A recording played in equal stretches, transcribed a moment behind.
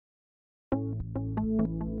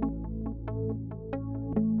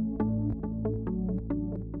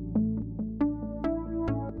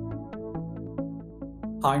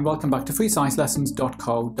Hi and welcome back to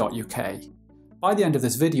freesciencelessons.co.uk. By the end of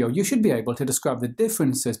this video, you should be able to describe the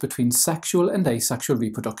differences between sexual and asexual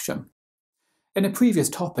reproduction. In a previous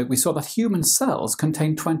topic, we saw that human cells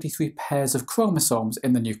contain 23 pairs of chromosomes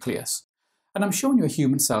in the nucleus, and I'm showing you a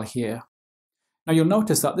human cell here. Now you'll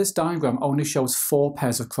notice that this diagram only shows 4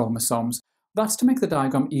 pairs of chromosomes. That's to make the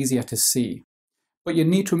diagram easier to see. But you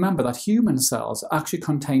need to remember that human cells actually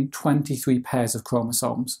contain 23 pairs of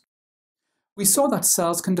chromosomes. We saw that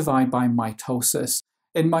cells can divide by mitosis.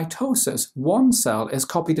 In mitosis, one cell is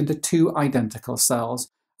copied into 2 identical cells,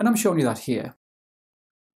 and I'm showing you that here.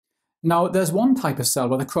 Now, there's one type of cell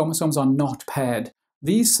where the chromosomes are not paired.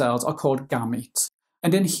 These cells are called gametes,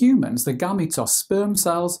 and in humans, the gametes are sperm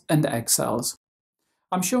cells and egg cells.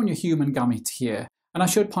 I'm showing you human gametes here, and I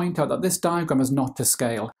should point out that this diagram is not to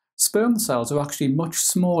scale. Sperm cells are actually much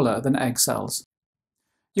smaller than egg cells.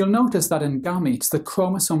 You'll notice that in gametes, the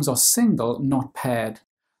chromosomes are single, not paired.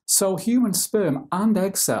 So human sperm and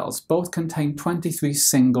egg cells both contain 23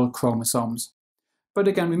 single chromosomes. But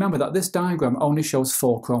again, remember that this diagram only shows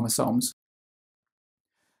 4 chromosomes.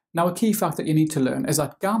 Now a key fact that you need to learn is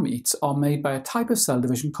that gametes are made by a type of cell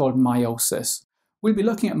division called meiosis. We'll be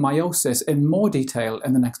looking at meiosis in more detail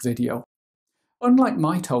in the next video. Unlike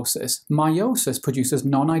mitosis, meiosis produces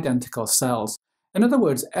non-identical cells. In other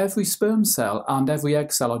words, every sperm cell and every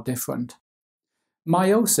egg cell are different.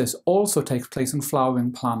 Meiosis also takes place in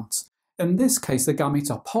flowering plants. In this case, the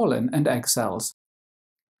gametes are pollen and egg cells.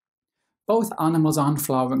 Both animals and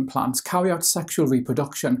flowering plants carry out sexual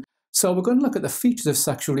reproduction, so we're going to look at the features of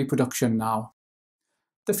sexual reproduction now.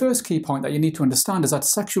 The first key point that you need to understand is that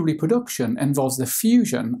sexual reproduction involves the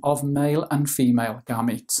fusion of male and female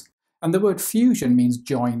gametes. And the word fusion means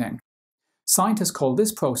joining. Scientists call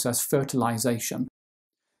this process fertilization.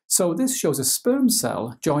 So this shows a sperm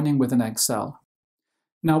cell joining with an egg cell.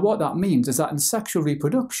 Now what that means is that in sexual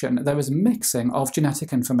reproduction there is mixing of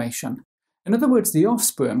genetic information. In other words, the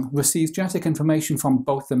offspring receives genetic information from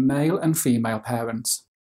both the male and female parents.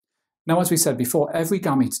 Now as we said before, every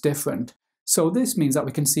gamete is different, so this means that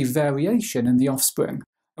we can see variation in the offspring,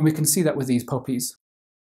 and we can see that with these puppies.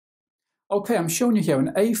 Okay, I'm showing you here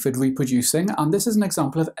an aphid reproducing, and this is an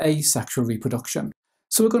example of asexual reproduction.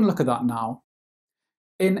 So we're going to look at that now.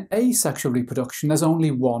 In asexual reproduction, there's only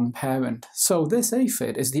one parent, so this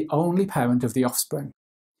aphid is the only parent of the offspring.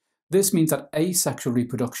 This means that asexual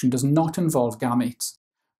reproduction does not involve gametes.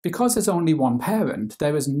 Because there's only one parent,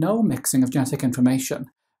 there is no mixing of genetic information,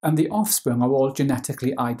 and the offspring are all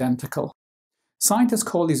genetically identical. Scientists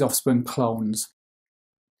call these offspring clones.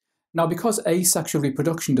 Now, because asexual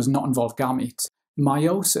reproduction does not involve gametes,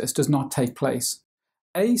 meiosis does not take place.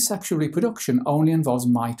 Asexual reproduction only involves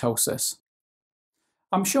mitosis.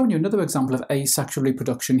 I'm showing you another example of asexual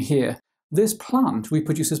reproduction here. This plant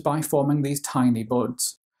reproduces by forming these tiny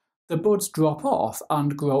buds. The buds drop off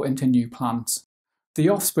and grow into new plants. The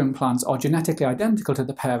offspring plants are genetically identical to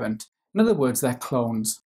the parent. In other words, they're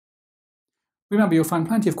clones. Remember, you'll find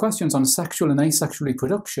plenty of questions on sexual and asexual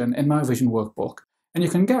reproduction in my revision workbook, and you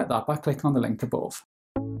can get that by clicking on the link above.